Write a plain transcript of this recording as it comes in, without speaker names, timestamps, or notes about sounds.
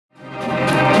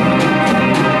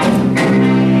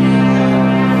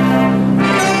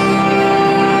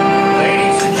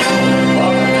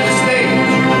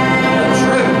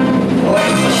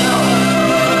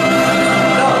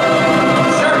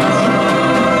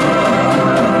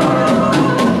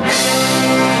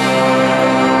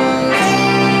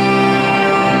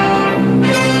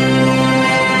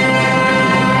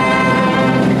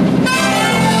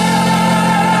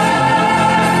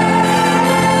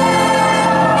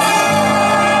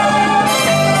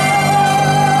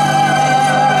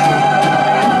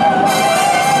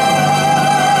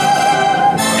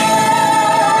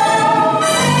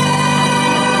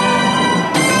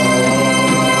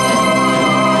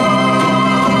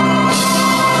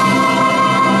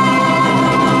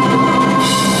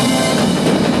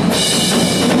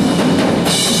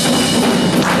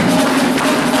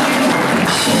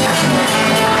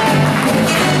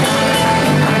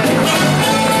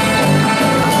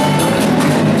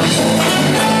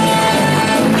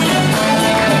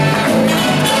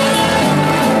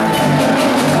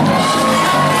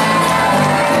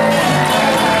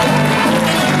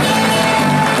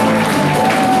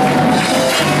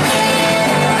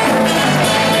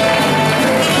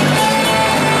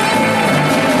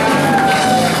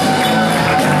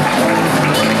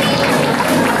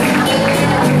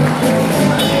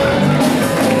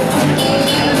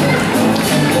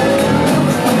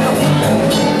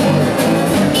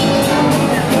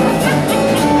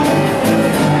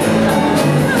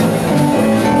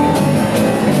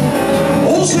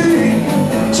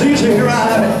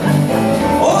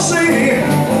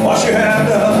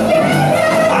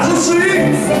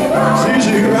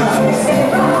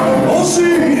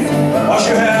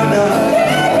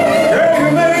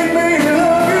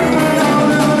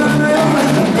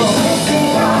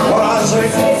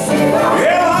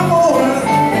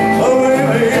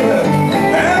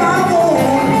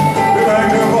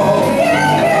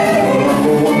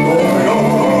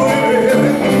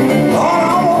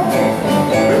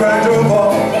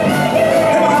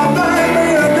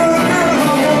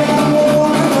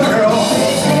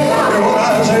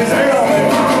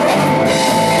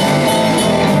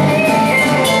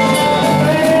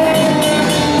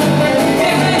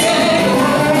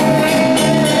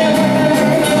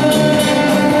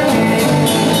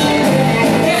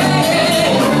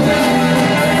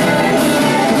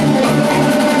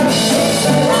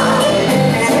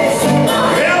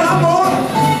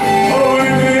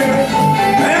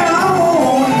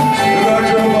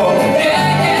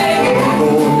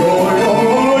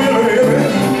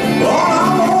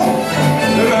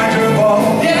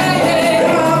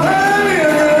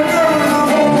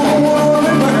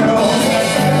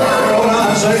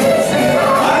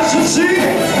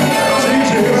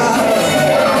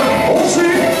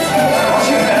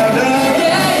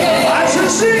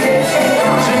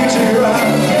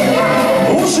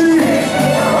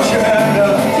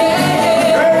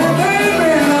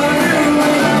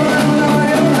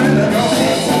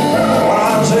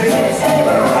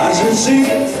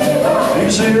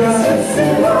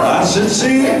I said,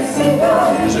 see,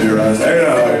 easy right there.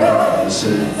 I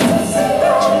said, I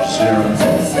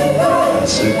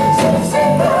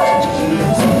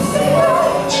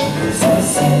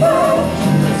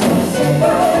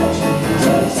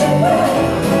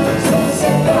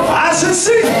said,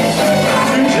 see,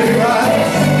 easy right.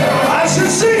 I said,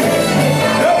 see.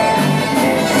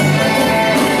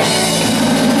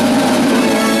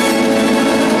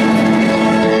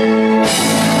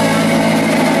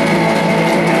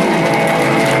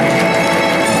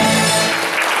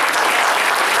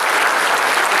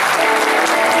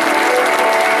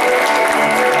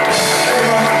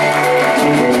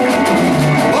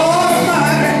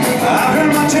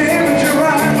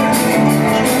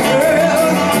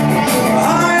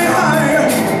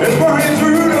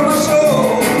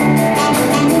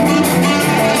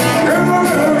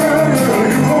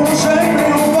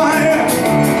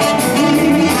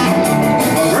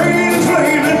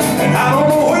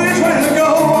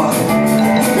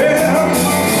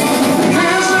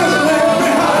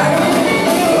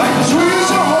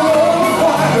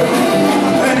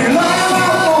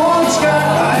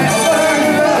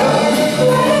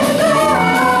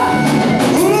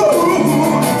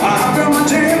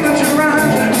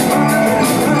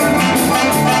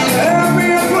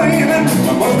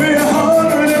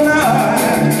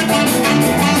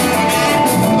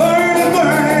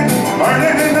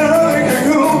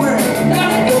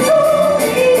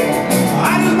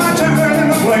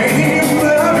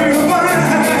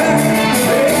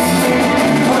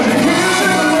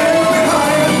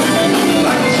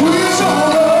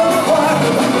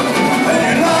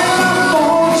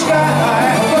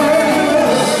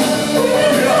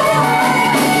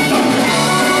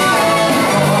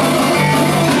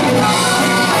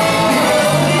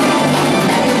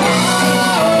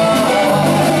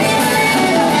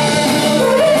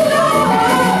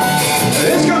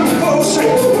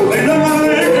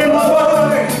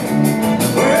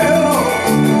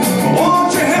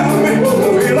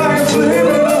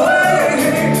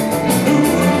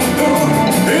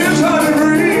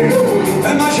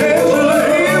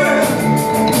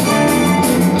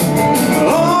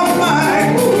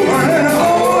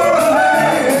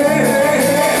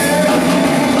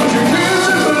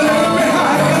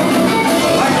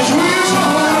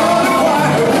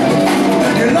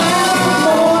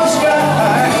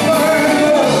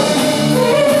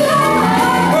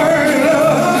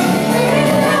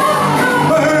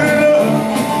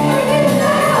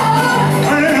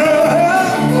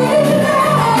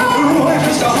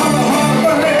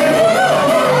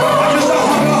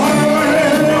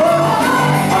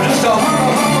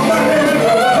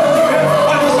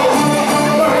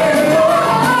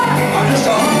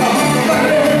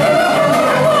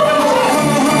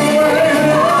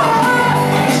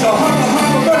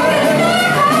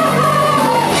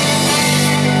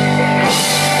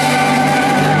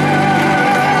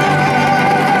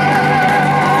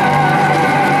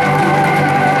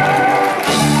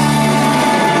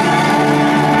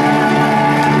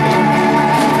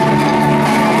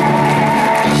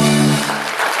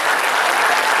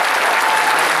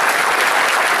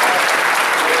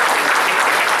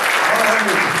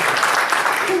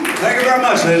 Thank you very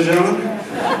much, ladies and gentlemen.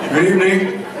 Good evening.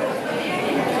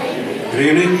 Good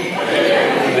evening.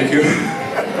 Thank you.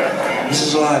 This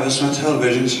is live. This is not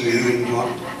television, so you can talk.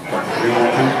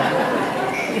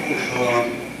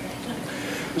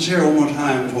 Let's hear it one more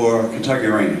time for Kentucky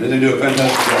Rain. Did they do a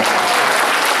fantastic job?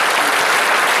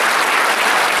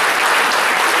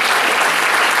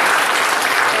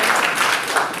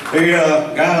 The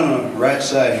guy on the right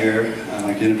side here, I'd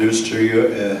like to introduce to you,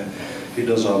 he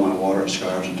does all my water,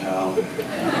 scarves, and towel.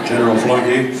 General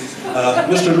Flunky.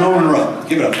 Mr. Norman Rupp.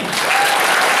 Give it up. Put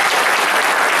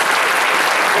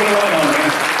it right on,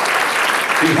 man.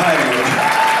 He's hiding it.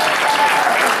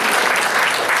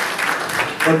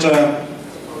 But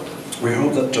we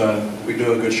hope that we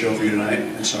do a good show for you tonight.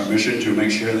 It's our mission to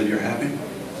make sure that you're happy.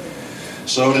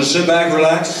 So just sit back,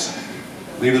 relax,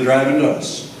 leave the driving to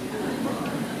us.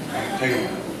 Take it away.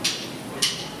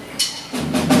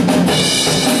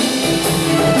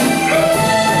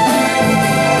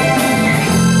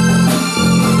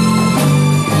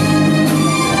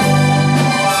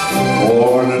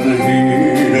 Born in the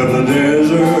heat of the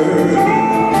desert,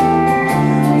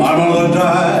 my mother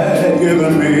died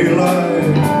giving me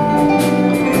life,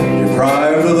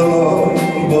 deprived of the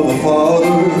love of a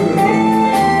father,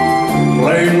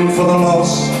 blamed for the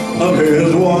loss of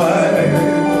his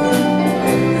wife.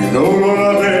 Though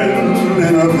I've been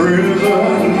in a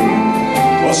prison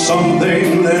for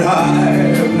something that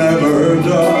I've never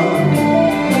done,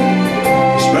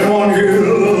 spent one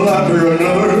hill after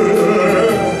another,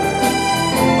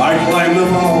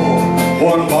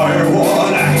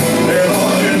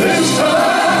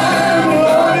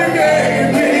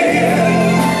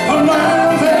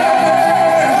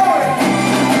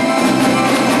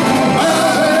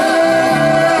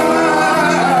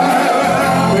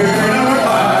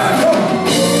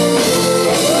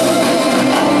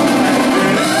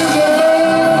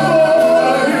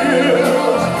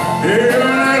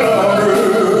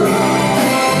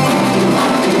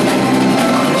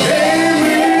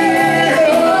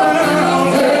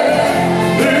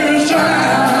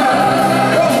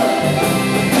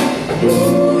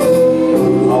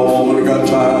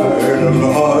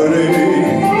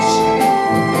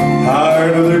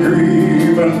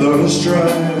 of a stride.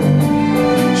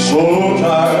 So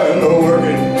tired of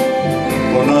working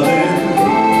for nothing,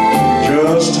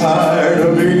 just tired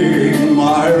of being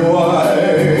my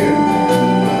wife.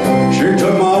 She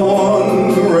took my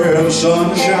one ray of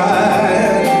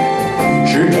sunshine,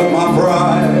 she took my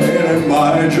pride and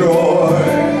my joy,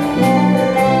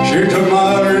 she took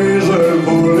my reason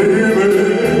for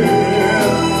living,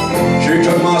 she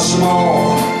took my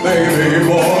small baby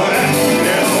boy.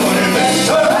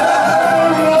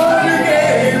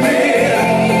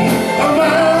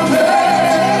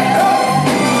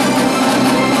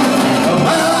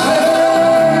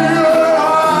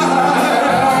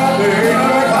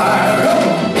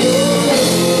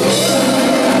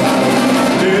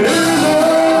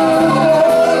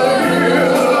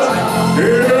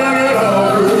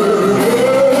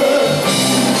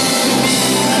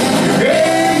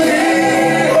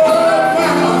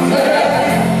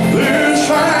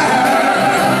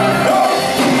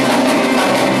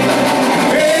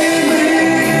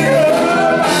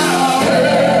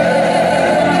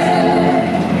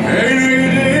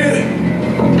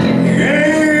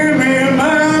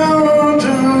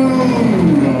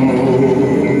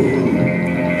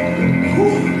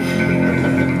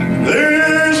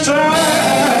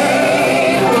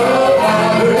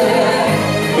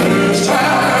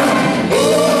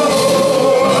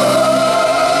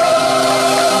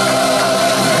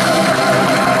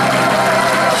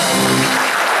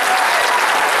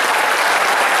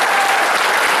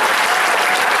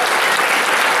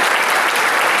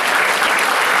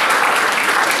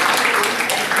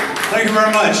 Thank you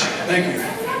very much. Thank you. I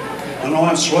know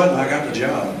I'm sweating. I got the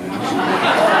job.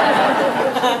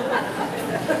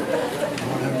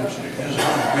 It's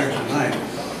hot here tonight.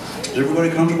 Is everybody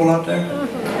comfortable out there?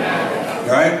 All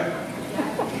right?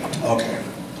 Okay.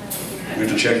 We have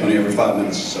to check on you every 5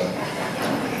 minutes. So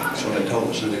that's what they told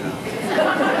us anyhow.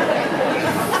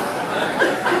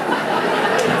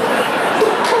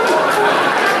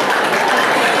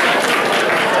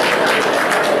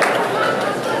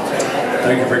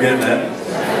 Thank you for getting that.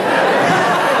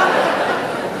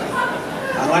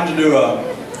 I like to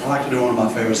do one of my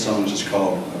favorite songs. It's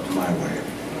called My Way.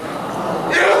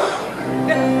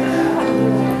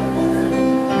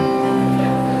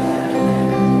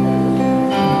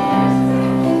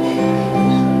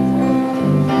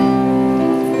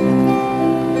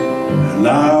 And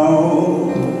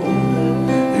now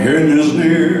the end is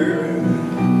near,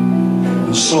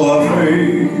 and so I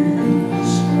face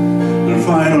the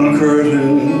final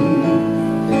curtain,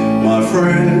 my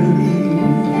friend.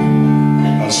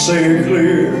 I say it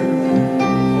clear,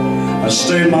 I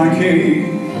state my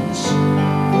case,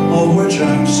 of which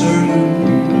I'm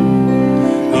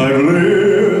certain. I've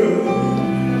lived a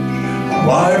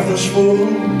life that's full,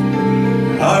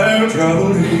 I've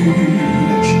traveled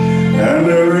each and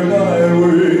every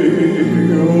byway,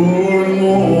 and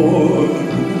more,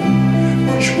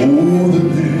 much more than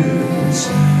this,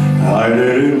 I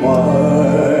did it my way.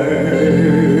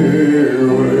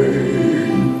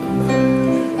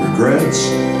 Regrets,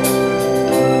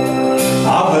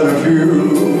 I've had a few,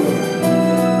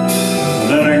 and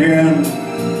then again,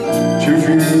 too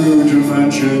few to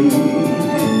mention.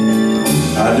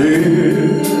 I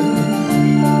did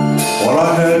what I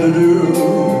had to do,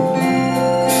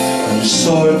 and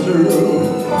saw it through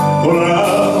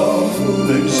without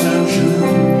exemption.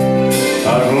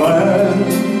 I've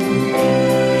learned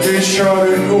each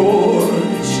charted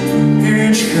course,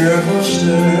 each careful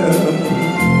step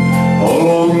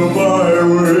along the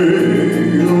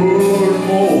byway, or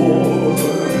more,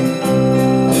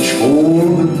 much more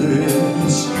than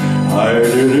this, I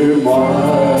did it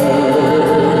my way.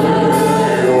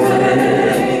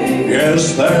 Yes,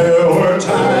 there were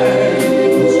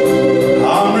times,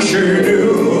 I'm sure you do,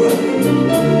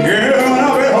 yeah, when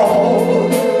I'll be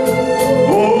home,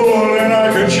 oh, and I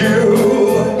could chew.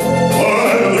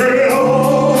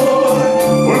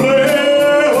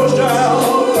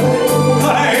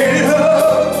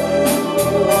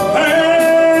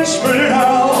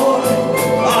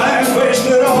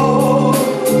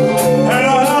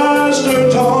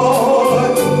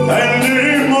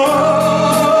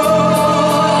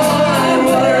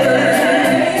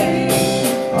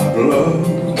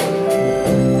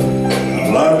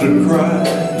 I've laughed and cried,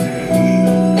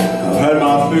 I've had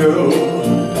my fill,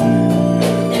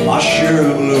 my share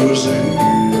of losing,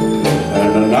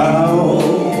 and now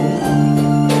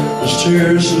as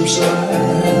tears subside,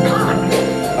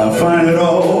 I find it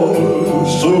all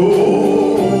so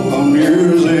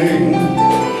amusing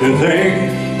to think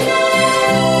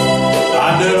I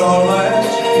did all that,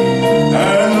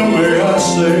 and may I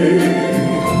say,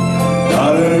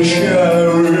 not in a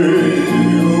shadow,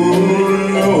 oh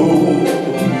no.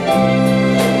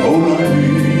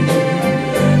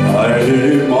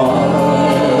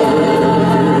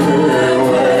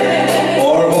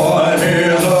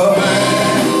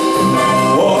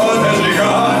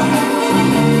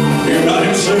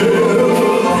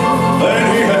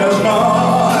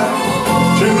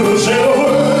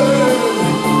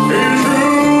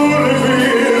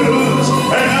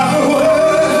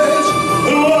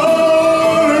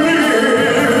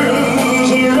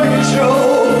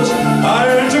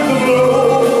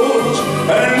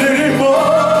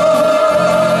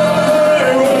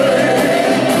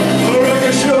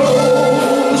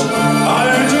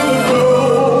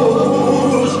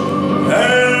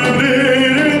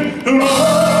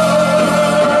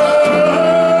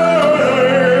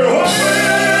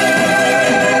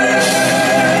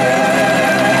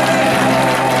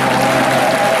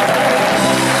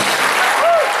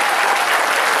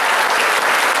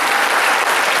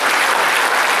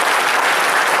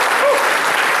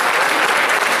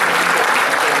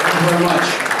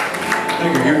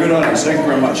 good audience. Thank you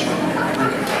very much.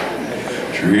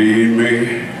 Treat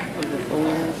me.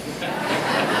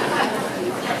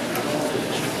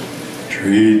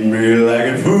 Treat me like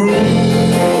a fool.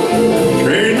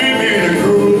 Treat me mean and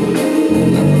cruel.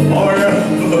 Oh, yeah,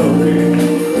 love me.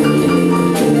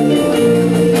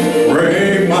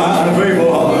 Break my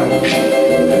faithful heart.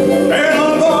 And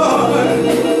I'm fine.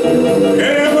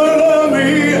 Can't love me.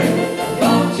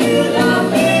 Won't you love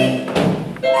me?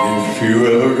 If you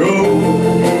ever go,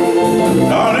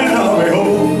 darling, I'll be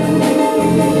home.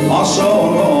 My soul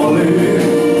gonna live.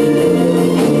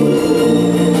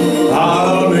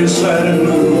 I'll be sad and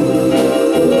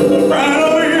blue, crying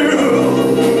over you,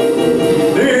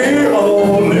 dear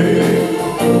old lady.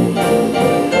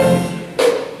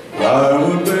 I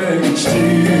would beg and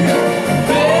steal,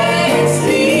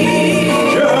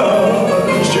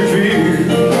 just to feel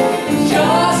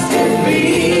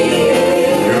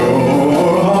your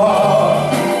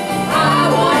heart. I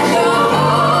want your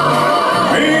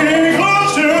heart. Beating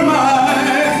close to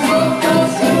mine.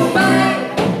 Close to mine.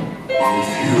 If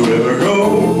you ever go,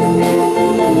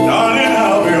 darling,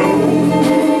 I'll be home.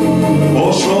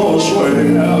 Oh, so swear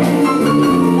now,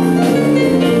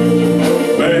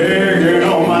 begging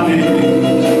on my knees.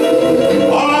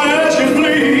 All I ask is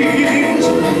please,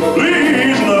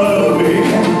 please love me.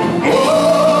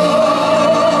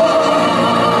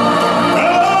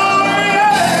 Oh,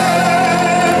 yes,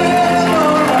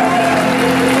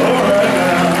 all right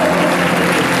now.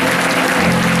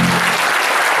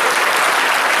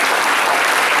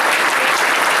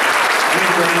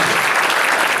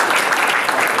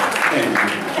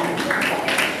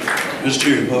 It's to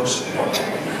you, folks.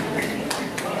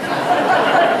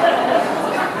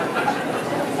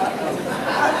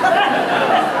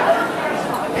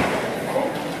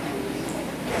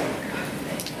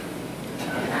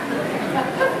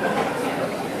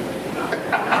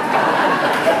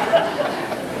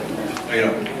 There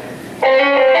you go.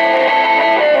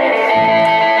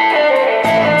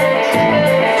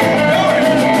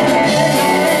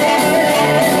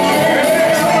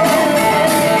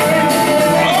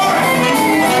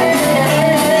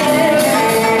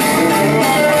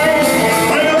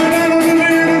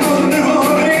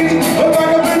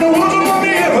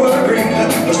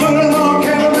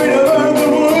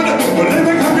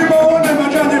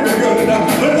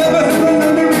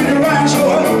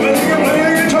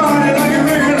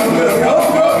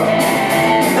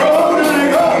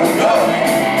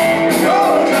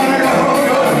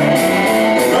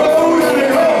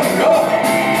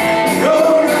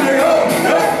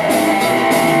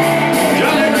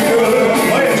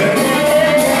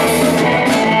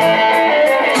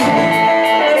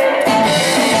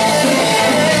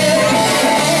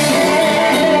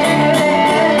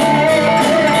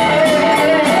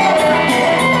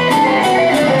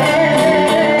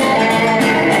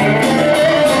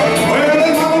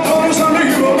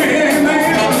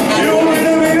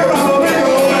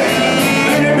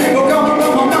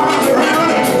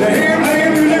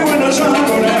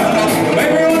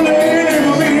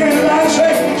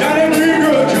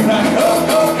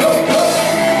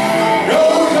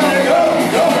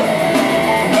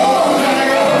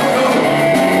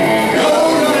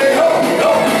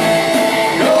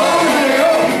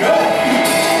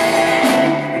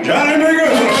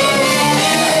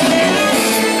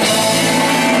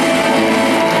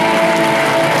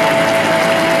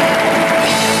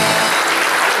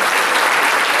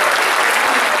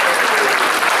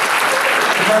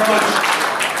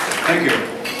 Thank you.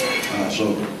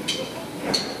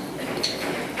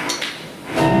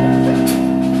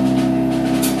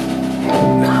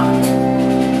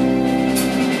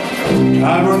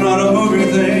 Time are not a moving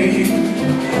thing.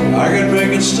 I can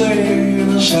make it stay.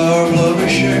 This hour of love we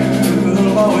share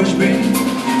will always be.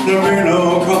 There'll be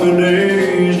no coming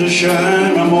days to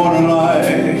shine the morning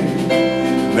light.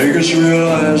 Make us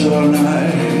realize our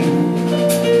night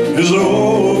is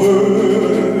over.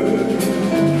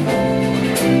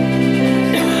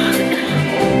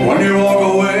 When you walk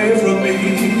away from me,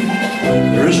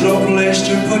 there's no place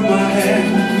to put my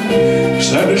hand,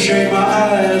 except to shake my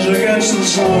eyes against the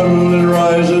sun that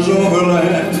rises over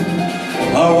land.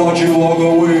 I watch you walk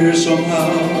away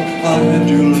somehow, I had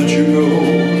to let you go,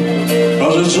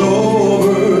 'cause it's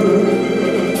over.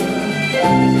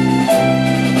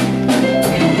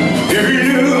 If you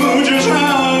knew just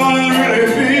how I really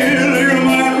feel, you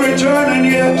might return, and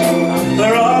yet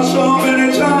there are so many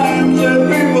times that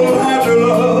people have to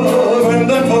love and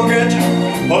then forget.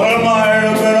 But I might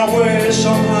have been away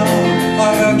somehow, I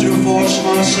have to force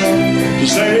myself to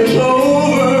say it's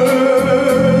over.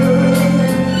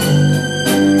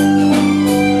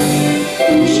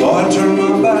 So I turn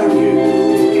my back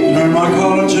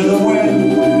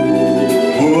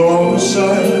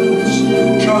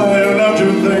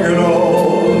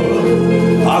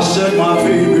set my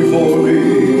feet before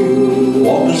me,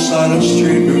 walk the silent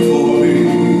street before me.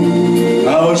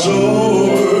 Now it's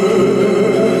over.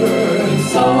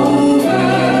 It's over.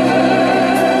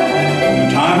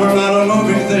 Time are not a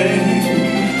moving thing.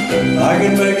 I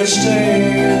can make it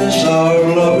stay. This hour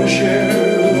of love we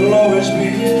share will always be.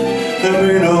 There'll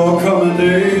be no coming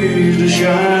days to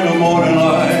shine a morning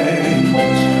light.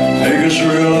 Make us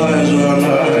realize our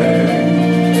life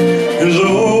is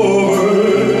over.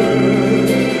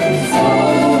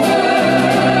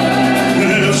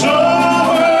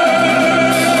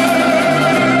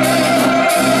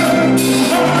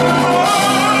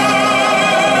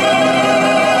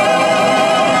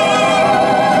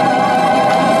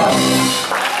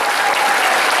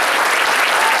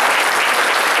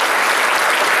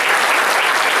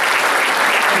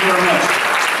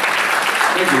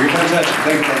 Thank you, you're fantastic.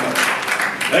 Thank you very much.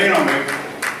 Take it on, baby.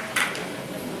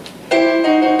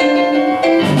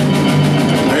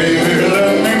 Baby,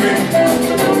 let me be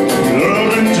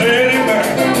loving teddy bear.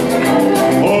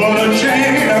 Hold a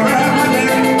chain around my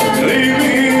neck. Leave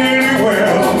me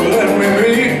anywhere. Let me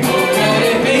be.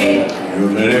 You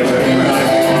let it be.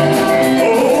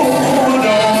 Oh, I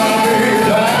don't wanna be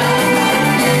like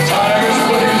Tiger's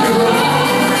place to run.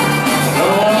 I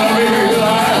don't wanna be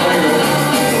like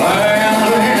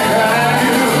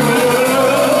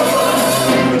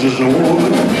just a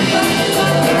woman.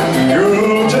 You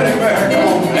take back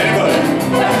home. Anybody?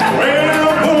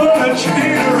 Well, pull a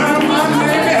chain around my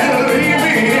neck and leave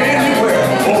me anywhere.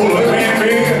 Oh, let me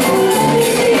be.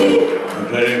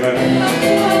 Let it back.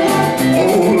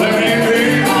 Oh, let me be.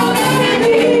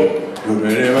 You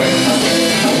let it back.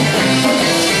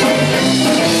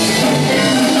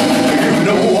 You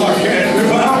know I can't be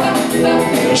found.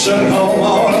 Sitting home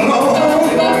all alone.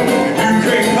 You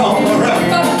can't come around.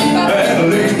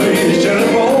 Please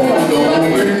telephone, don't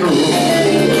be cruel.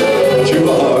 Too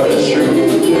hard, it's true.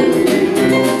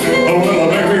 Oh, well,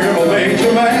 maybe it'll make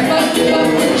you mad.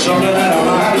 Something that I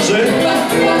might have said.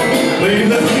 Leave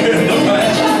that in the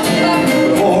past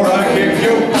before I kick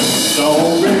you.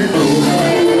 Don't be cruel.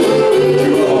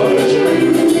 Too hard, it's true.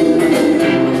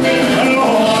 I know,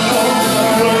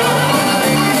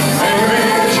 maybe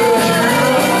it's just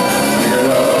you.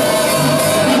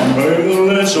 Well,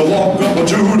 let's walk up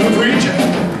to the preacher.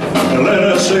 Let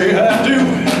us say I do,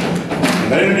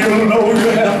 then you'll know you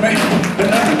have me,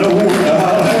 and I know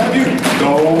I'll have you.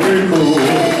 Don't be cruel,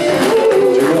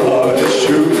 too hard it's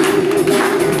true.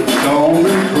 Don't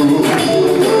be cruel,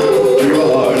 too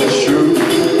hard it's true.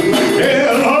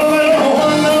 Yeah, Lord,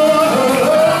 I know,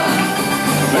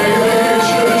 maybe it's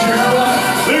just you I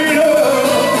lead up.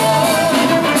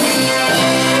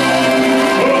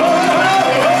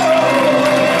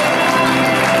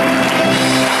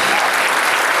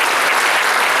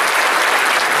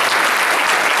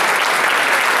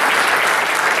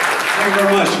 Thank you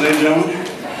very much, ladies and gentlemen.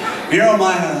 You know,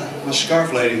 my scarf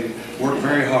lady worked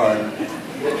very hard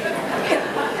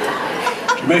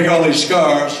to make all these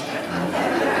scarves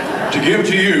to give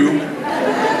to you.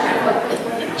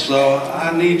 So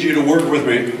I need you to work with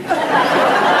me.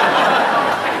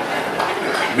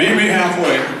 Meet me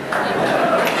halfway.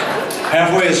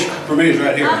 Halfway is, for me, is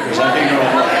right here, because I can't go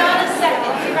all the way.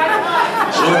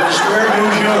 So if the square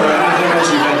goes your or anything else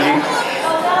you got to eat,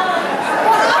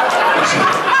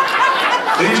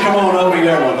 please come on up and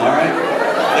get one, all right?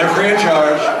 They're free of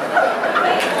charge.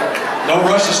 Don't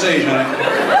rush the stage, honey.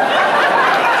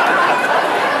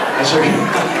 That's okay.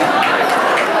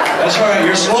 That's all right.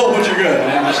 You're slow, but you're good,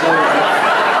 man. You're slow.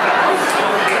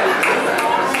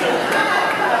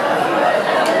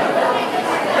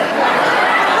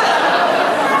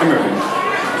 Come here, baby.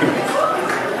 Come here.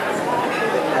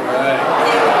 All right.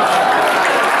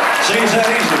 See, it's that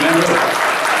easy, man. Really.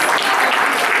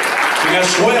 You got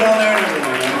sweat on there and everything,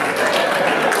 man.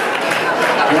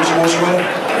 You want some more sweat?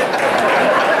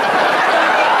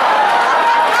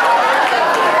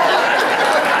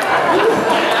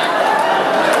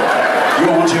 You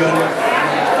want to?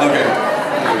 Okay.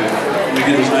 Let me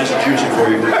get this nice and juicy for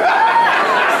you.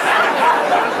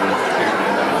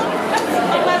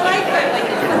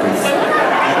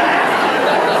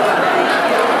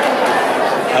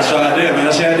 That's the idea, man.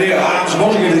 That's the idea. I'm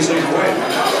supposed to give these things away.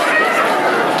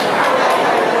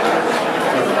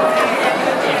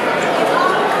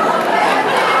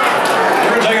 We're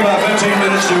going to take about 15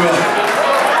 minutes to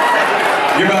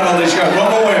give out all these cards. One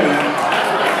more way, man.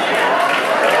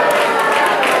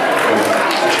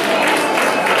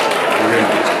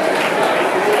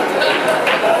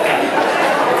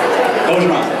 Close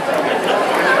your mouth.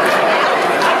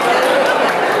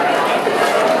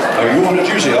 Oh, you want it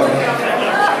juicy, okay?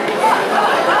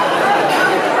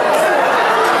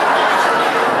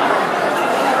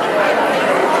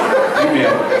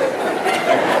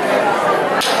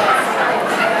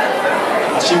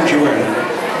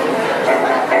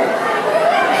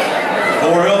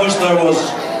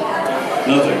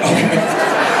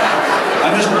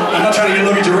 I'm not trying to get a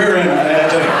look at your rear end.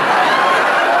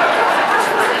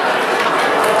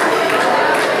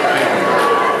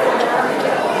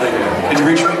 Thank you. Can you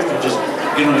reach me? Just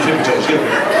get on the tippy toes. Get over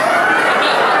here.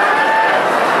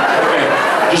 Okay.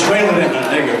 Just whale it in.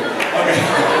 There you go. Okay.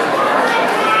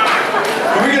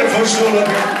 Can we get a footstool up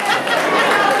here?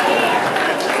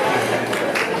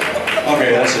 Okay,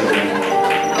 that's it. Man.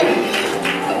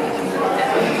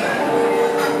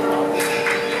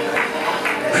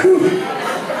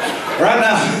 Right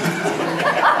now,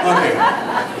 okay.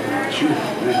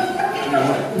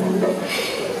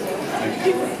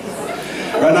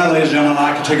 Right now, ladies and gentlemen,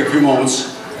 I'd like to take a few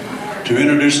moments to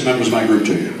introduce the members of my group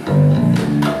to you.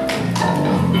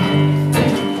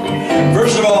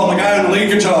 First of all, the guy on the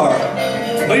lead guitar.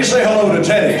 Please say hello to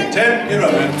Teddy. Ted, get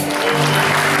up, man.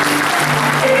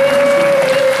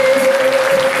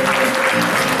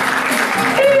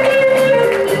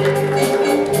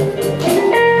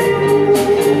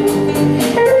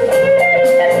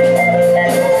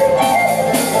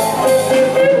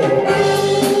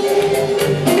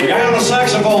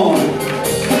 Saxophone.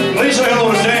 Please say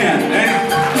hello to Dan. Dan.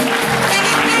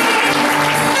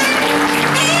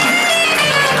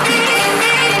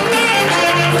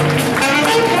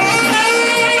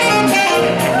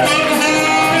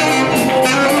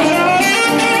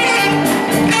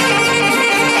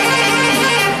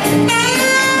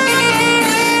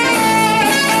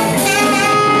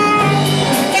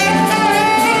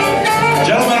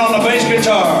 Gentlemen on the bass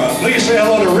guitar, please say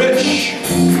hello to Rich.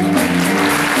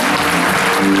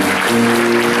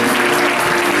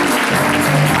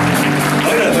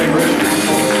 Look at that thing, Rich.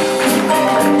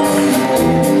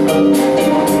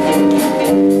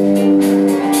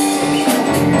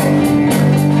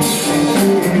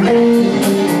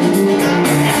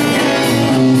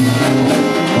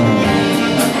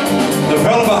 The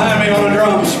fellow behind me on the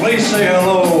drums, please say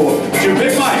hello to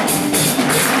Big Mike.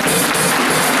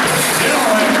 Get on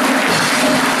right.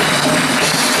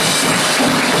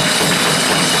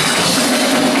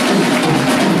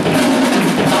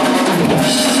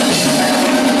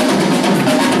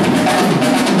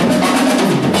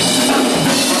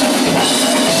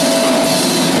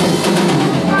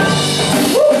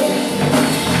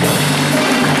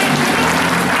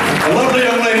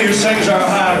 Who sings our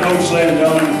high notes, ladies and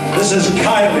gentlemen. This is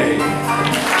Kylie.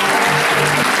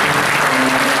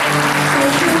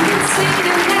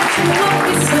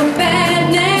 So bad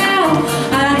now.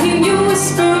 I hear you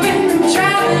whispering, I'm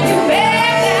driving you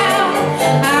back now.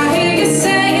 I hear you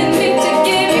saying need to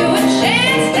give you a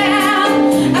chance now.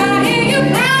 I hear you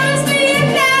promise me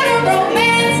you're not a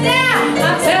romance now.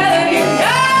 I'm telling you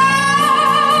no.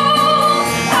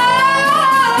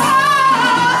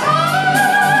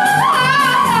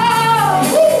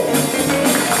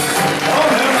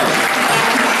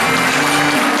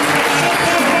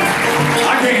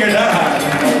 I can't get that high.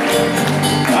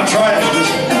 I tried it.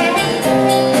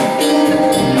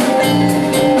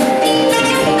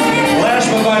 Last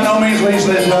but by no means least,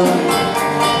 ladies and gentlemen,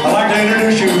 I'd like to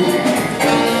introduce you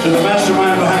to the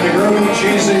mastermind behind the group.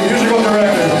 She's the musical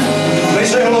director. Please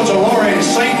say hello to Lori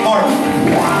St. Martin.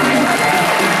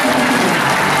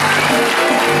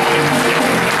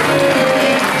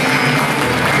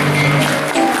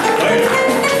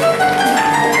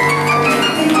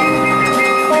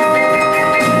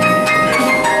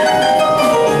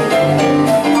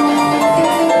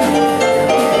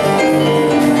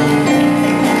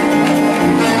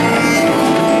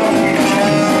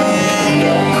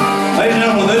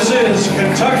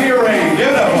 Kentucky Rain, give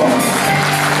it up.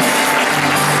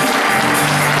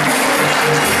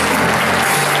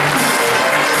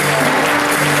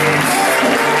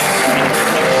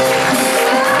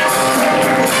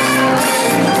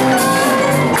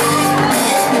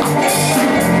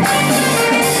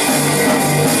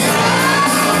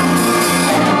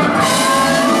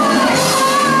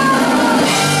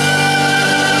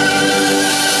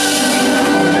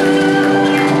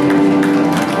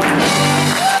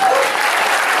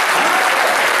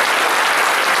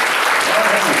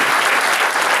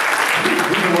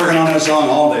 Song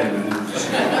all day, man.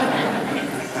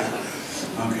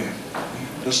 Okay.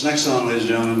 This next song, ladies and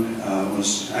gentlemen,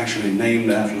 was actually named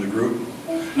after the group.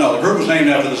 No, the group was named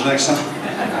after this next song.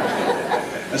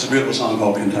 That's a beautiful song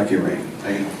called Kentucky Rain.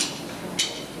 Take it.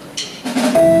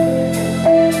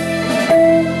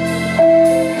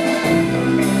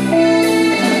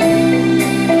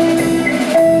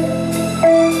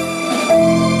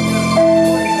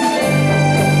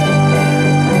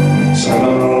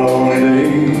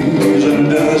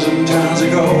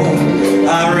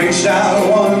 I reached out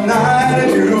one night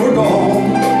and you were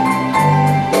gone.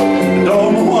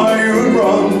 Don't know why you would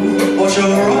run, what you're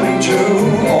running to.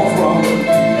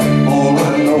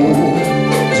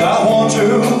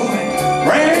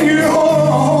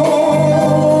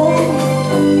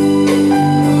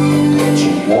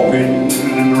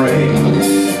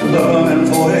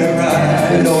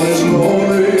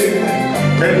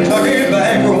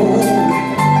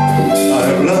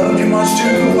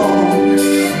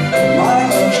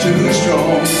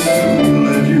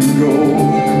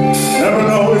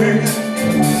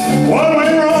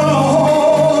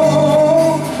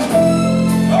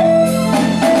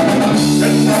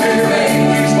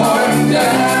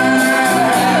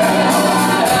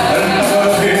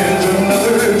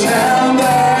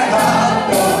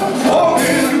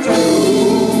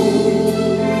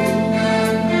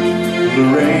 the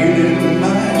rain in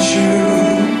my shoe.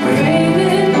 Rain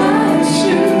in my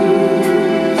shoe.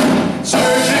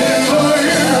 Searching for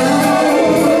you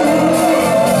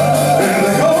in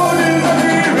the golden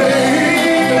lucky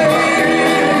rain.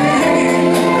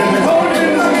 In the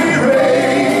golden lucky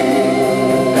rain.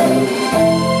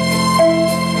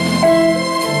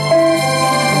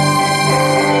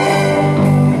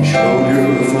 Showed your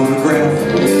photograph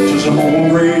to some old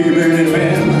gray-bearded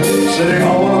man sitting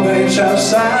on a bench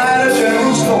outside a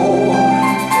general store.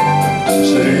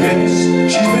 Said yes,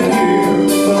 she's been here,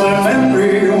 but that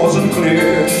memory wasn't clear.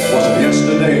 Wasn't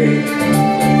yesterday,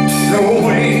 no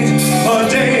wait, a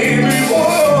day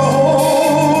before.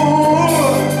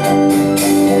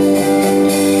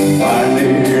 Finally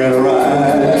got a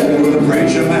ride with a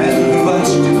preacher man who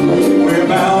asked, we're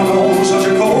bound on such a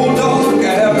cold, dark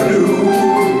avenue.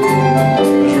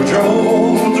 As we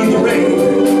drove through the rain,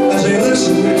 as they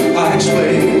listened, I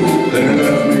explained that it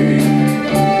left me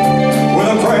with a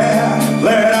prayer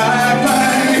that I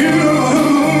find you.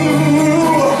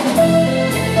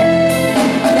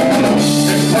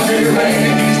 Kentucky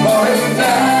rain's pouring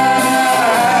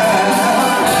down,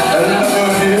 and never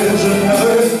is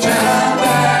another time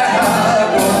that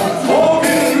I'm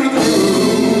walking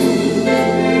through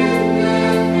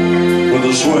with a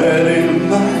sweat in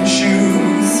my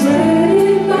shoes. Sweat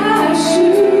in my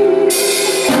shoe.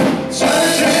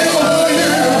 Searching for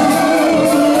you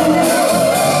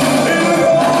in the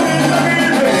golden lucky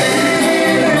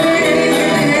rain.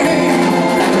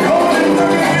 Golden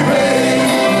lucky rain.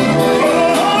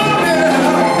 Oh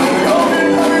yeah, golden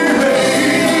lucky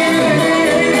rain.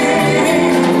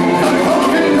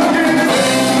 Golden lucky rain.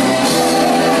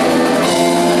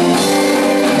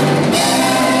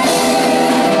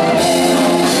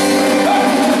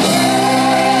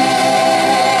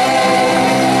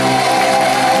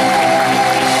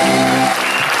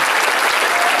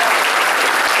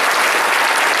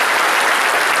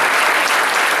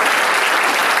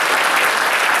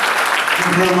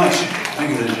 Thank you very much. Thank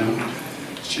you, ladies and gentlemen.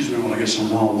 Excuse me while I get some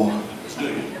warm water. Let's do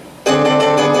it.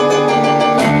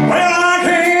 Well, I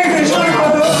can't say I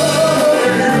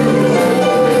love you.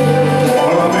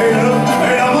 Well, I made up my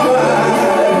mind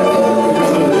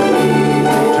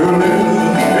to live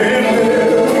in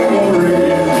memory.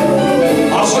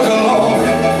 I'll suck a long,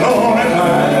 lonely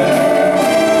time.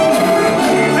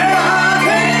 And I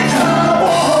can't tell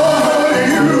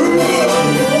you.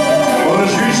 Well,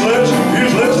 it's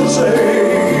useless to say.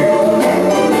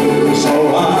 So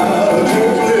I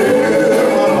just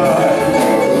live my life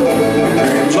in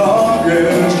dreams of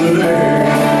yesterday.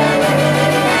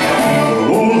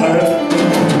 Oh, that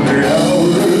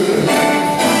reality,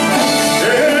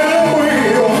 yeah, we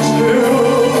are still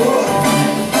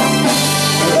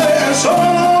there so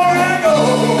long ago.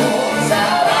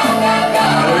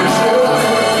 They still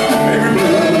make me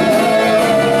blue.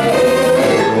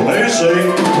 They say the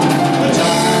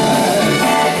time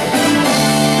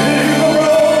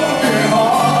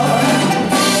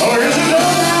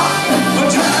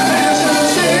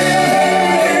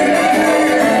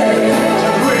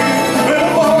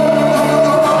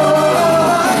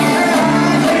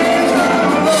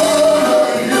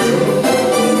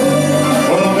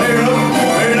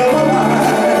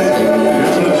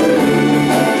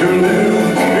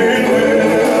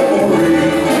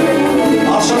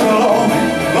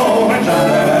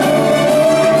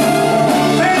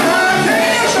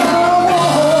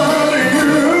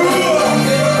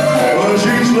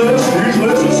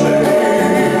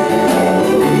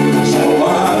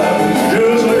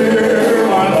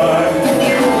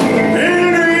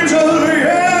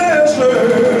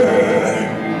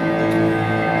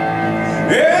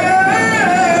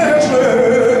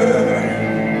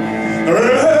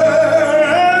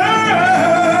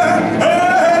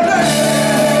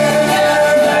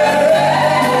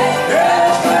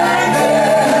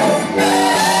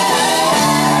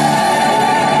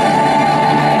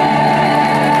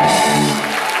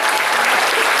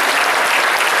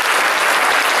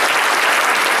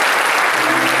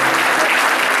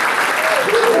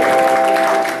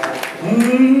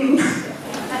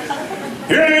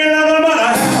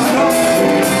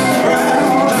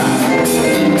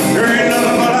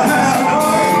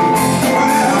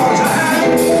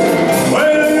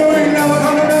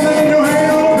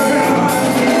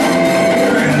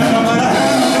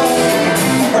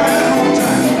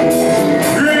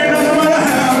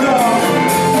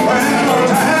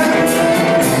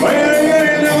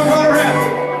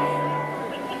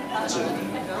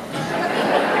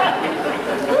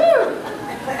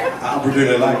I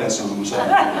really like that song myself.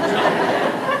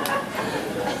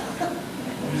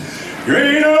 You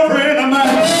ain't no friend of mine.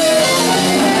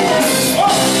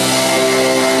 Oh.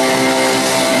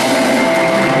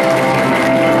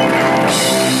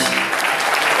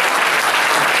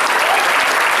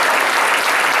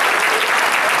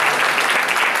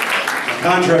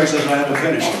 contract says I have to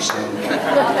finish this, so.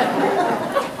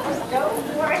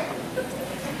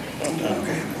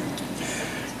 Okay.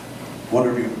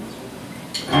 Wonder View.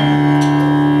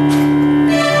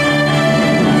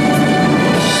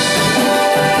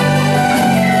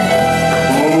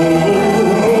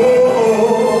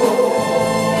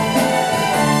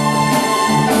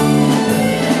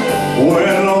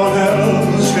 When no one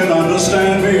else can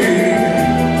understand me,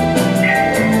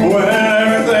 when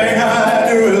everything I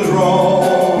do is wrong,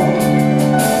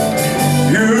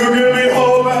 you give me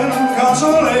hope and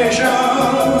consolation.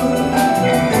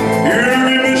 You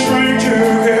give me strength to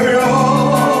carry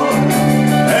on,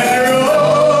 and you're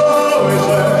always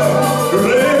there to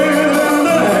lend a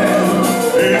hand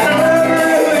in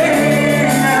everything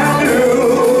I do.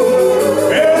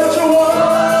 It's a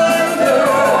wonder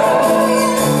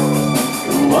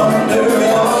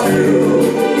of you.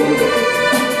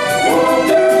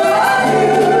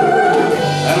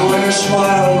 And when you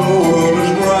smile, the world is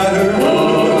brighter.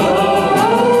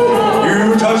 You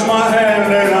touch my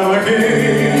hand and I'm a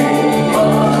king.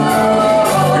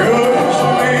 Your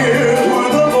history is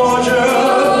worth a fortune.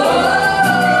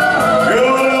 Your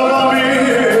love on me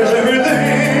is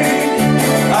everything.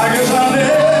 I guess I'll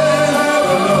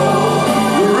never know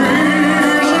the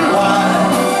reason why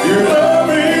you love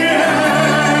me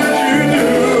as you do.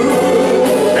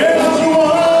 It's a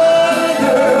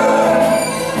wonder,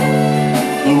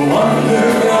 the wonder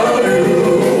of you.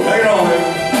 Take it on, baby.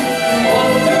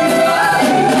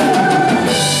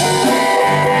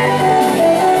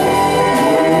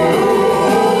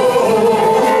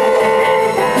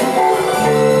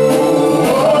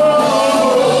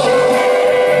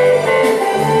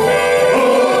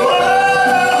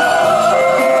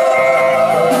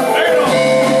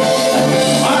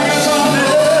 I guess I'll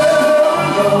never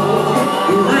know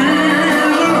the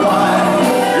reason why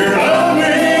you love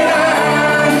me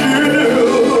as you do.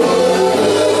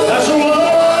 That's a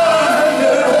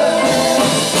wonder,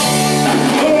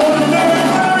 the wonder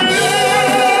of you.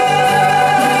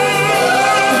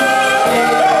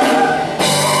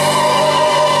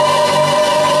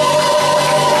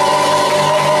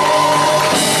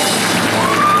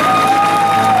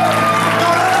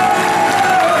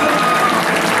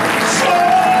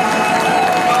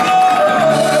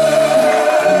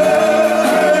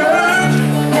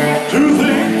 To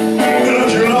think that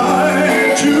you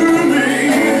lied to me,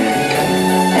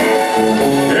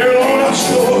 it on a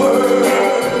sword,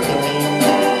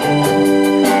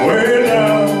 way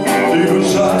down the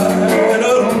inside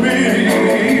of me.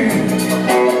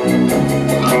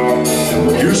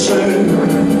 You said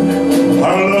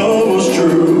our love was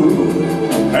true,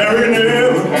 and we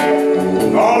never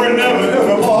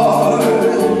ever part.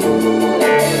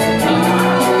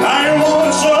 I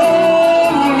want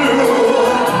someone new,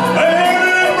 and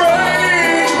it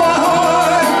breaks my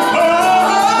heart.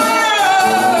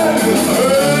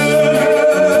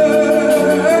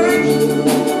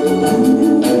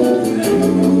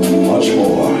 Much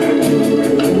more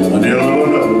than you'll ever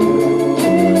know.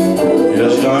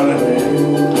 Yes, darling,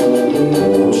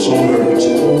 I'm so hurt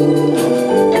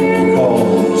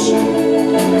because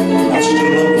I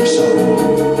still love you so.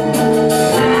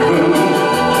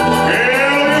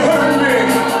 Yeah, you hurt me,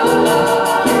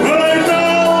 but ain't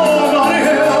nobody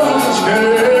else can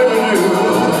ever do.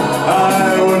 I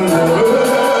would never,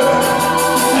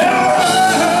 ever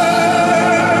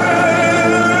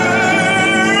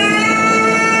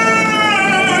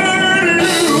hurt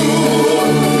you.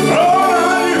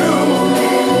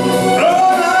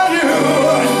 Lord, I knew,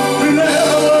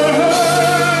 never hurt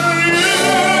you.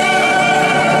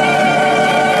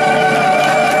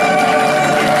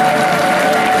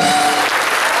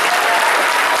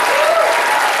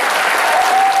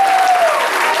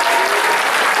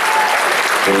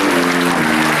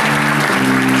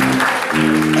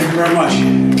 Thank you very much.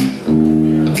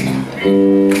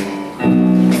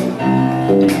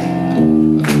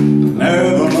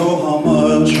 Never know how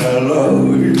much I love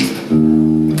you.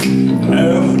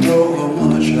 Never know how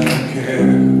much I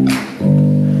care.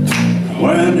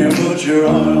 When you put your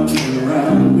arms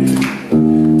around me,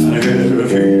 I get a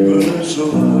fever that's so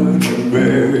hard to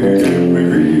bear. You give me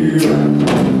fever.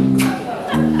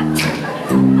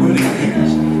 When you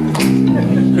kiss,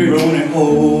 fever when you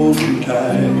hold me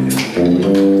tight.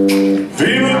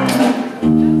 Fever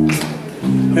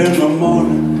in the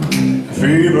morning,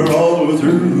 fever all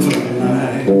through the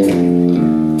night.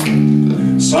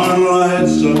 Sun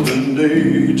lights up in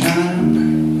daytime,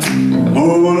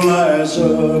 moon lights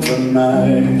up at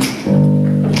night.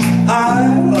 I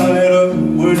light up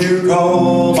when you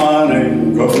call my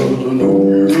name, 'cause I know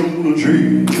you're gonna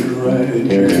treat me right. You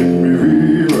give me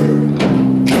fever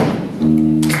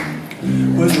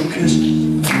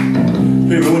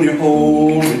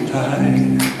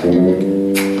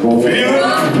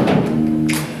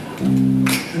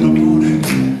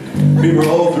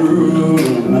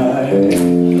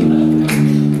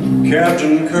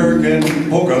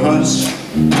once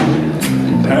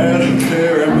had a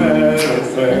very bad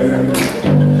affair.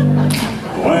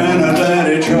 When her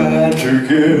daddy tried to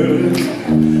kill,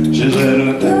 she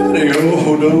said, "Daddy,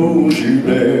 oh, don't you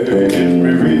dare get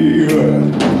me fever."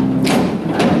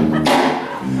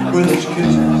 With his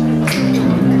kisses,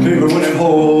 fever when he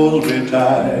holds me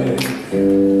tight.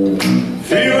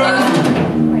 Fever,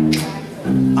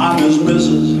 I'm his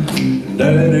missus.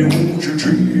 Daddy, won't you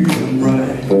treat him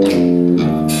right?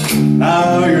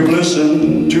 Now you've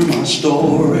listened to my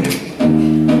story.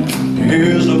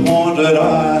 Here's the point that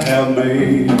I have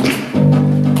made.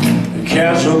 The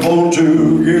cats are born to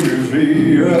give you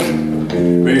fever.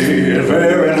 Be it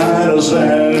Fahrenheit or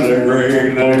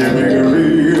centigrade, now you make a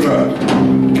fever.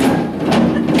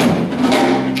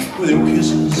 With your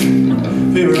kisses,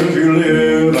 fever if you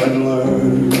live and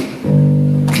learn.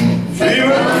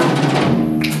 Fever,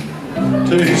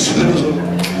 take sizzle,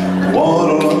 what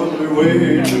a lovely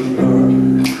way to burn.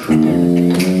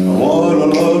 What a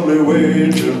lovely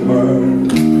way to burn.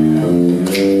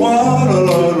 What a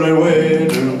lovely way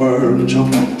to burn.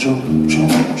 Jump, jump,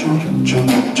 jump, jump, jump,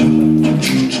 jump, jump,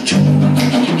 jump.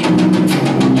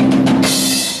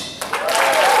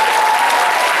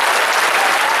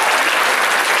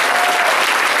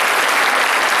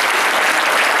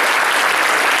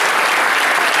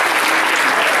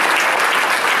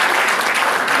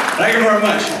 Thank you very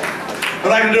much. I'd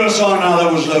like to do a song now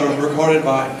that was recorded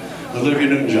by Olivia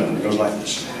Newton-John. It goes like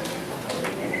this.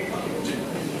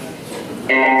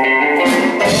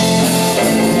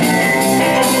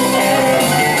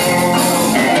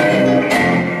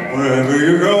 Wherever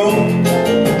you go,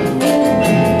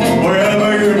 wherever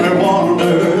you may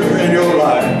wander in your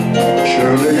life,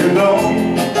 surely you know,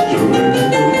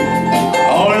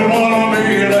 always want to be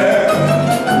there,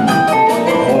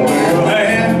 holding your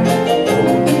hand,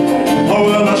 oh,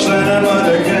 standing by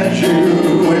to catch you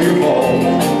when you fall,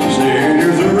 seeing you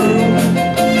through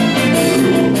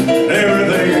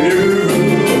everything you do.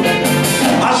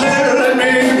 I said, let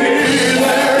me be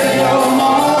there in your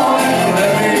morning,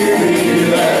 let me be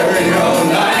there in your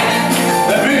night,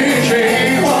 let me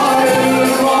change what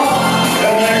is wrong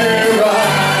and make it right.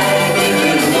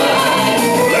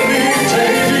 Let me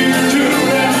take you to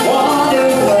that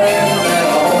wonderland that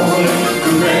only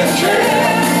you can share.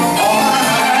 All I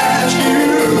ask you,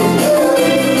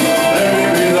 let me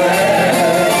be there.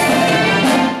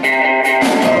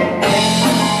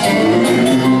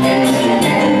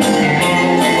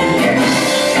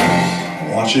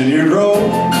 Watching you grow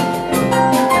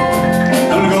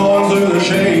and going through the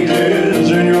changes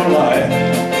in your life.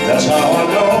 That's how I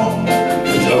know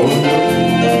it's over.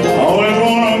 Always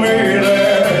wanna be there.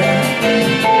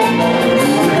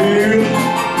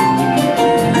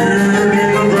 You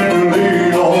need a friend to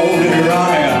lean on. Here I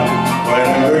am.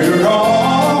 Whenever you're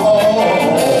gone,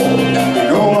 you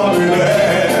know I'll be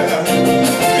there.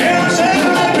 Yeah, I said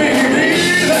let me be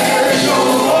there in your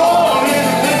morning,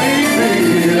 let me be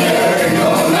there in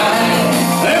your night.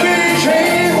 Let me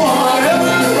change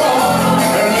whatever's wrong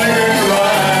and make it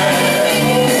right.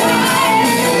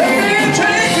 Let me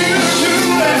take you to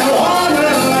that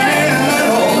wonderland that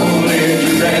only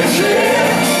you can share.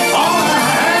 All I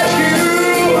ask you,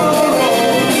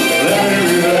 let me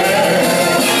be there.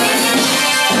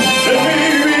 Let me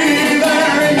be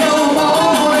there in your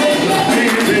morning, let me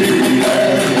be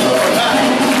there in your night.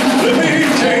 Let me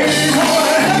change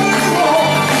whatever's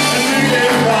wrong and make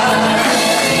it right.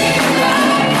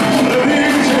 Let me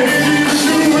take you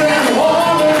to that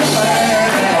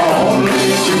wonderland that only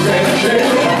you can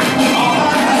share. All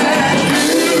I ask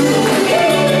you,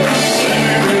 let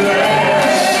me be there.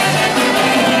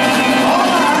 All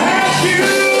I ask you,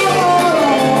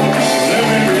 let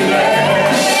me be there.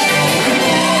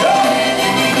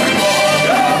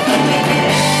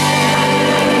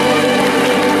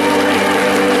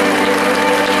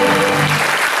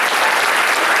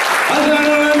 I said,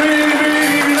 let me be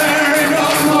there in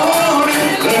your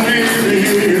morning, let me be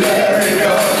there in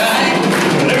your night.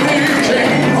 Let me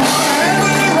change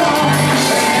whatever's wrong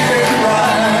and make it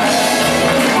right.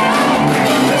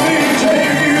 Let me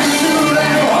take you to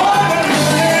that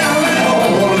wonderland that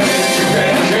only you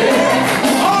can share.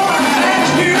 All I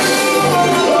ask you,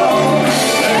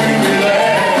 let me be there.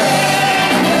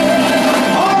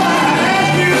 All I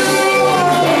ask you,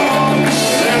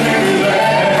 let me be there.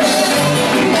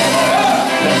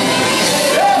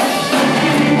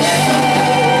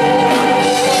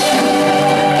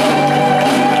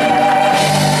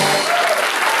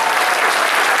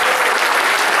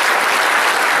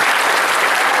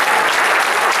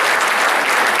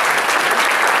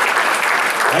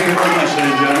 Thank you very much,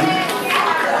 ladies and gentlemen.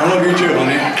 I love you too,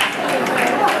 honey.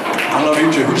 I love you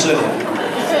too. Who said that?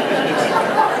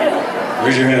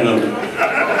 Raise your hand up.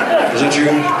 Is that you?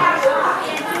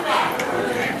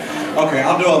 Okay,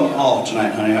 I'll do them all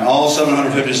tonight, honey. All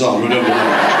 750 songs. We'll do them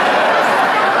tonight.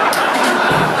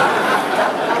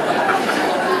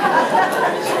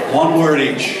 One word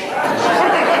each.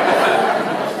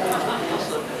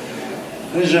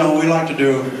 Ladies and gentlemen, we like to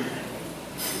do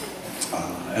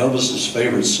Elvis's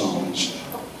favorite songs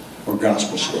or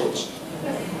gospel songs.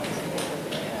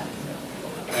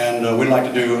 And we'd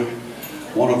like to do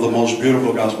one of the most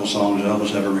beautiful gospel songs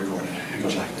Elvis ever recorded. It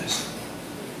goes like this.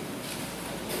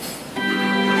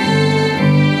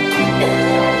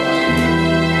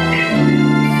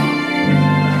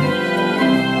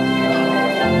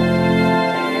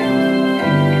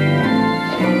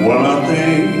 When I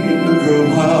think of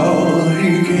how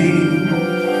he came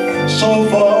so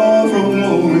far from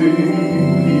glory,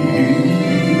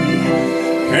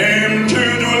 came to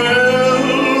dwell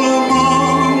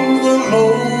among the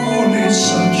lowly,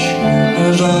 such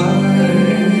as I,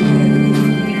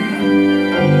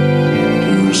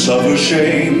 to suffer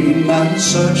shame and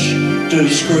such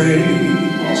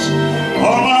disgrace,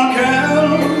 on my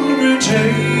Calvary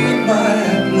take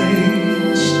my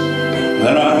place.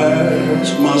 Then I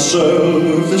ask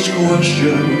myself this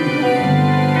question: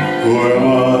 who am I?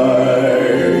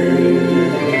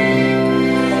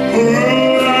 Who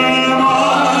am I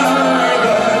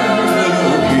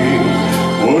that he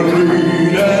would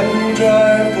lead and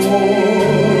die for?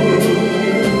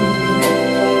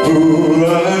 Who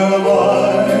am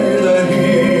I that he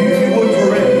would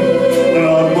pray,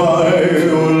 not my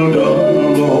will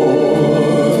done,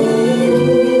 Lord?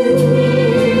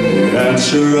 The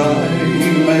answer I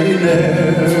may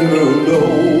never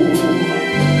know,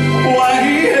 why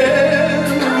he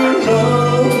ever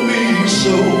loved me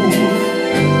so.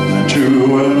 And to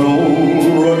an old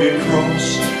rugged cross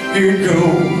he'd go,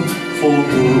 for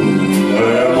who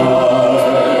am I?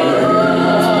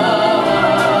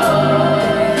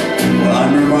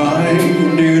 I'm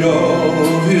reminded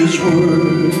of his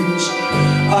words,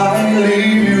 I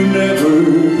leave you never.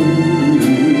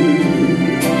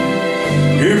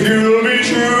 If you'll be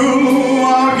true,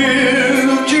 I'll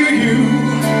give to you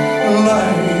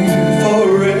life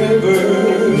forever.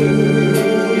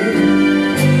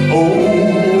 Oh,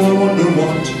 I wonder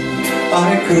what I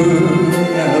could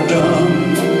have done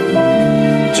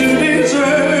to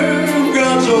deserve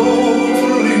God's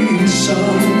only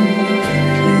Son,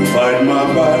 to fight my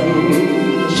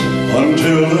battles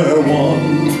until they're won.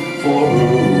 For who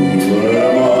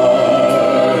am I?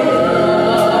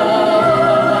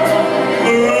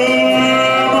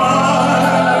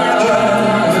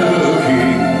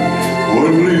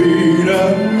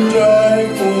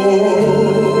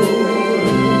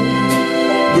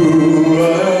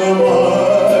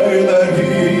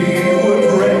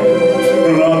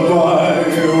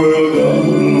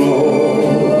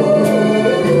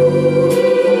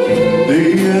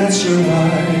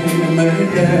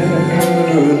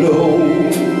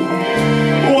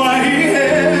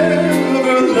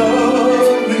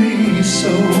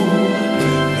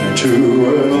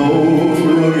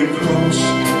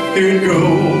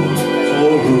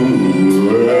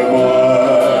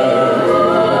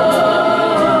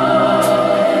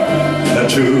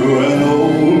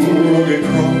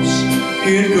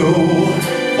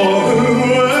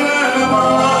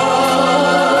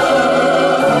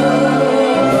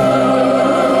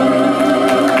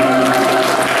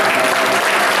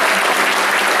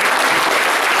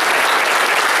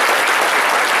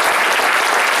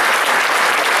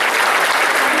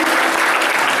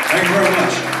 Thank you very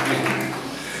much.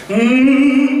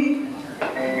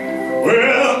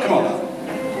 Well, come on now.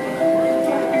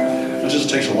 It just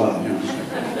takes a while, you know.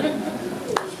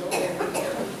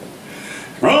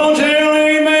 Wrong tail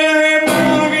ain't Mary,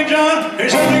 Boggy John.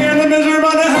 He's something in the misery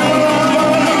by the hell.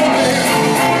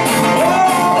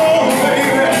 Oh,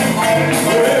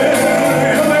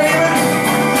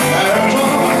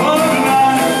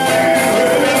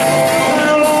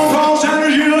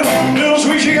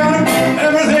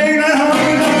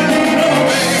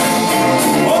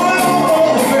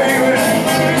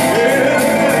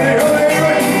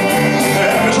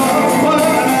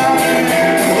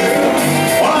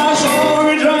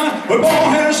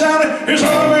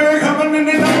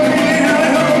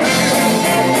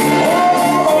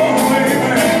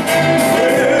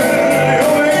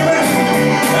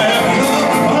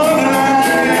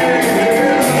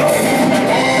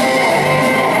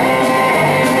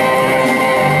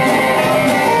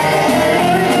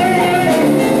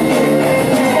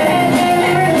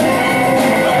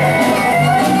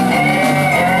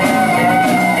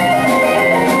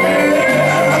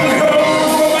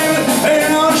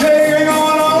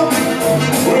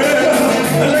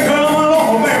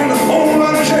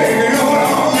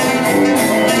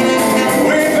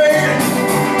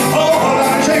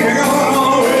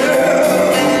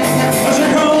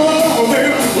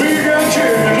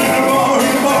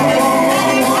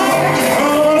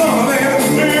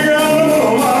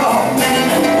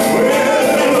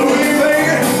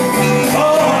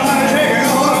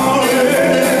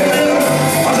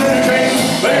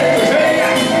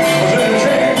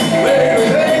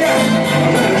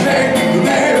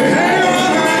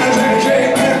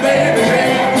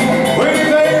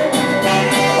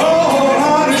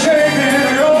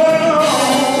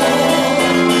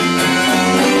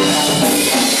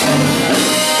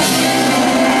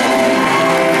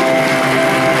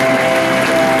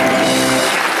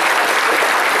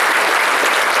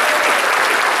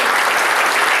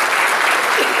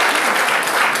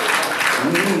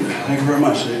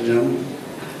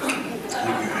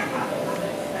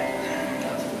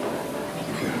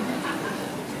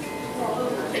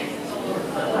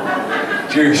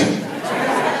 Cheers. She's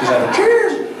like,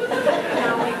 cheers.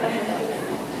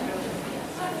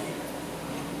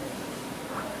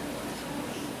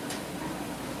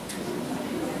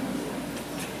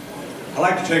 I'd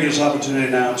like to take this opportunity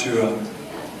now to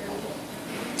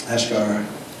ask our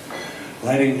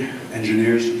lighting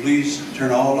engineers to please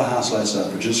turn all the house lights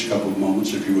up for just a couple of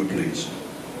moments, if you would please.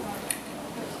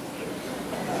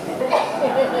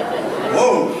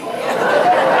 Whoa!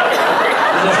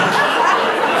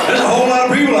 There's a whole lot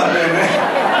of people out there, man.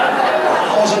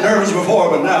 I wasn't nervous before,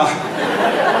 but now.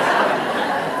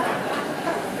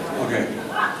 Okay.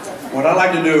 What I'd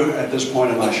like to do at this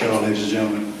point in my show, ladies and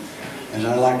gentlemen, is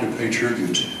I'd like to pay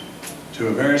tribute to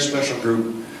a very special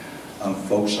group of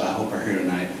folks I hope are here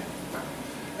tonight.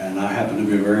 And I happen to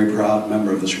be a very proud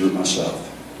member of this group myself.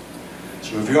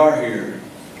 So if you are here,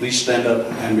 please stand up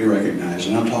and be recognized.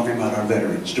 And I'm talking about our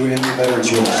veterans. Do we have any veterans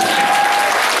with us?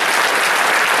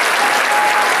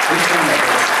 Please stand up.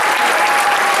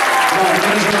 Come on,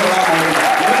 please give a lot more than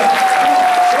that. Give it up. Come on,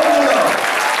 show them love.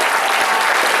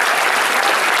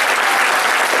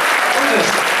 Look at this.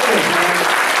 Look at this, man.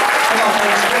 Come on,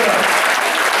 folks, give it up.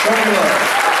 Show me love.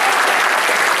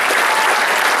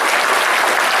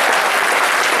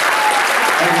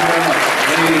 Thank you very much.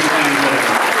 Ladies and gentlemen.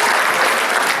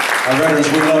 Our veterans,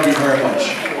 we love you very much.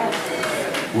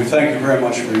 We thank you very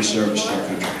much for your service to our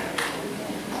country.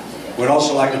 We'd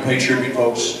also like to pay tribute,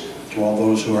 folks, to all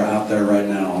those who are out there right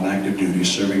now on active duty,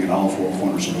 serving in all four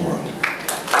corners of the world.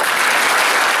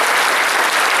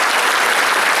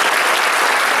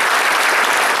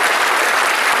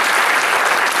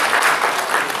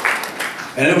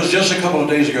 And it was just a couple of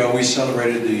days ago we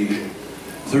celebrated the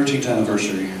 13th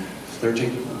anniversary,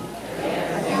 13th,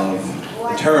 of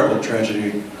the terrible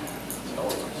tragedy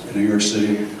in New York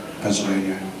City,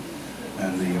 Pennsylvania,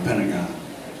 and the Pentagon.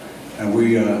 And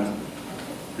we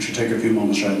should take a few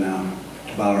moments right now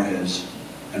to bow our heads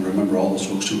and remember all those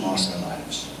folks who lost their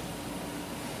lives.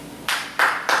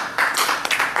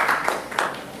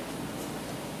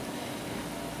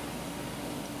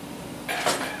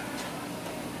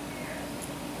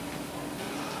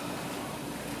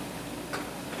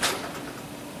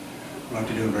 I'd like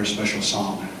to do a very special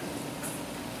song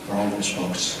for all those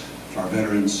folks, for our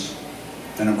veterans,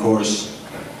 and of course,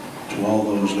 to all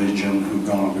those ladies and gentlemen who've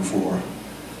gone on before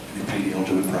and paid the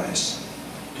ultimate price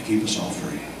to keep us all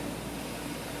free.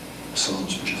 So,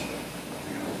 ladies and gentlemen.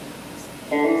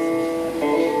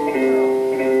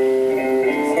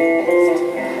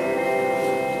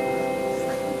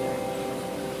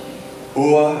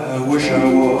 Oh, I wish I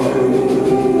was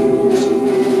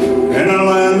in a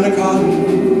land of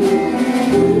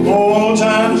cotton. All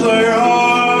times they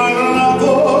are not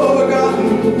forgotten.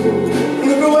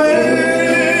 Look away,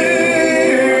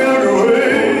 look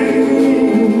away,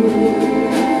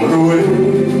 look away.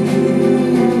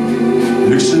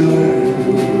 Dixieland.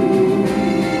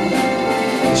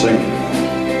 Sing.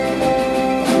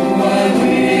 Oh, I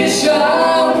wish I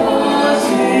was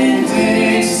in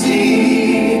Dixie.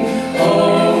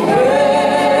 Away,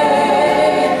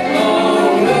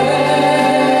 away.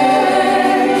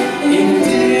 In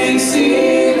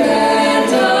Dixieland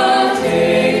I'll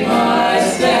take my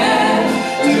stand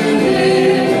to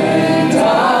live and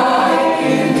die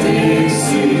in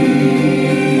Dixie.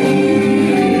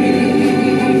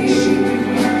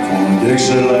 From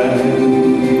Dixieland,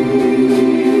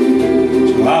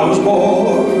 so I was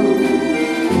born.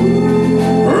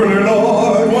 Early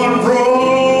Lord, one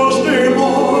frosty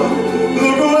morn.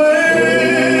 Look away,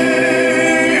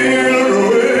 look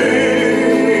away,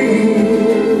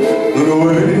 look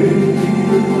away,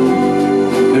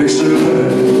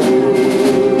 Dixieland.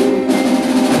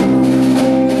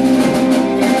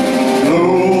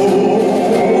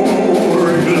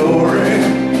 Glory, glory,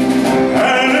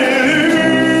 hallelujah.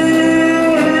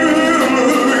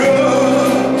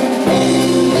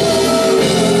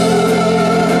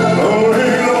 Glory,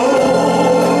 glory,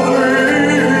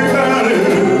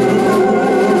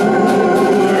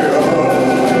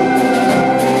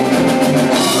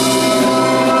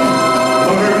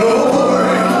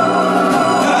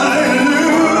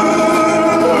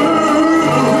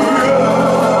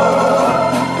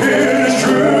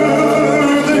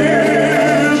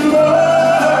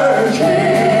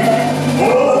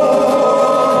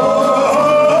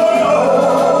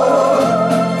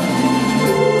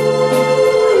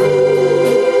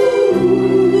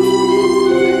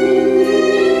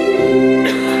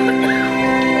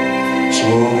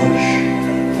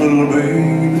 little baby,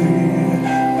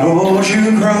 don't you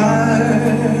cry.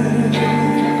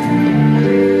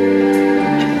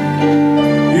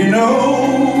 You know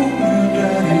your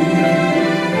daddy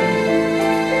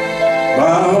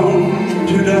bound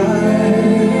to die.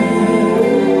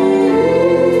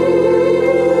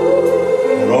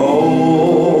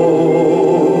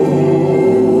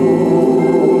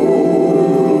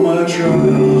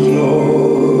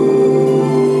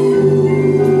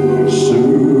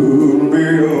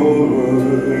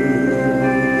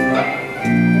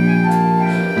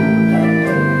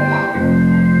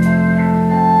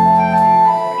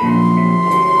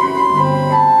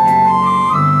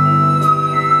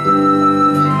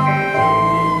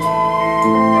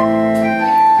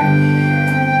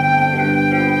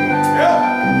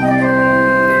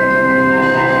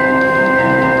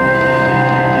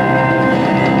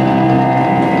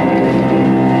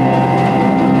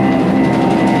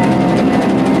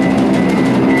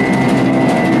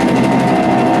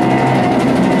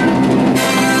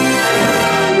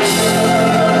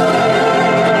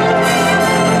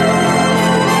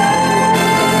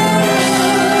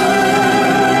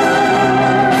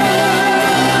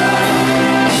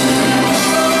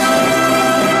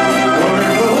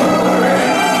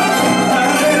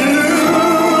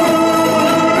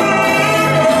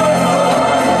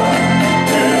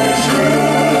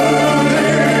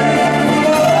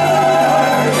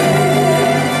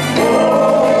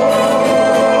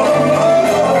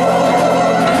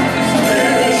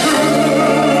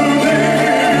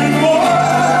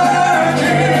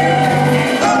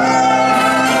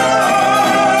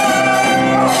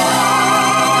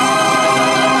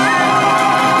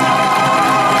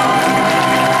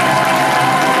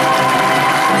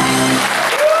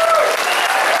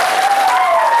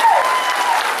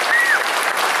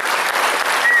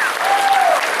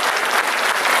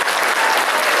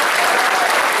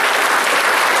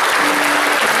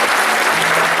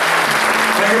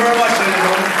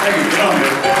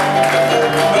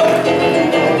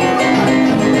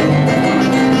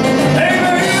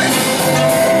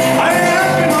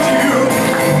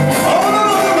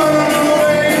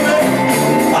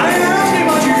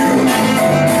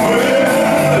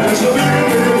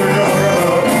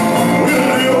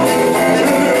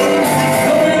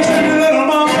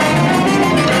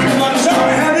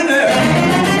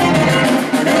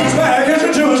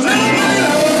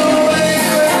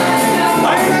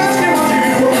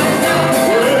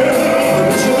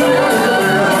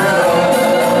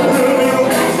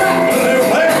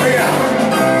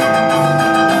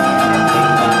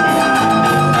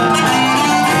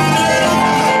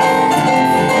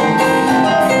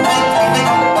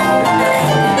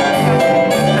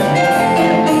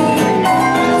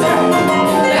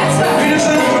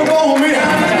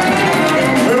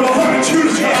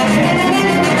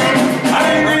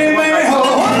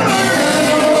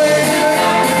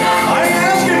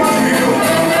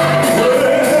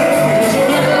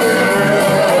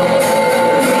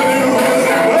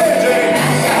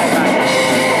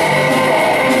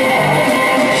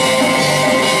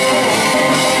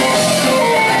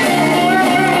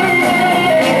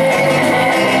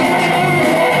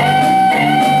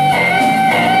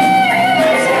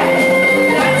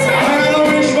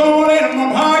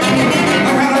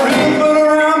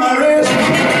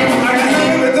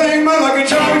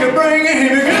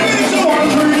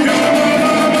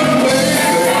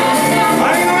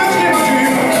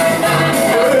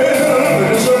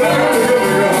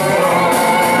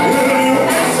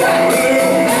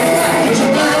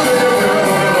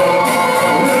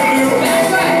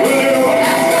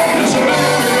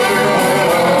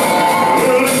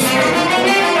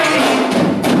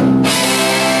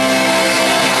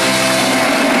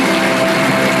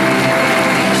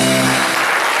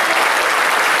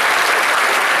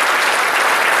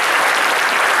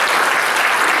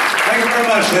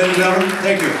 gentlemen.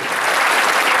 Thank you.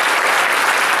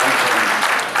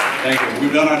 Thank you.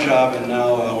 We've done our job, and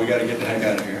now we got to get the heck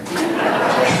out of here.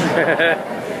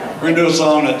 We're going to do a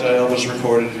song that Elvis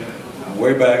recorded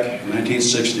way back in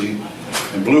 1960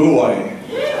 in Blue Hawaii.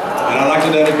 And I'd like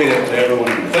to dedicate it to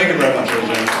everyone. Thank you very much, ladies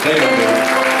and gentlemen. Take it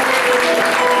up,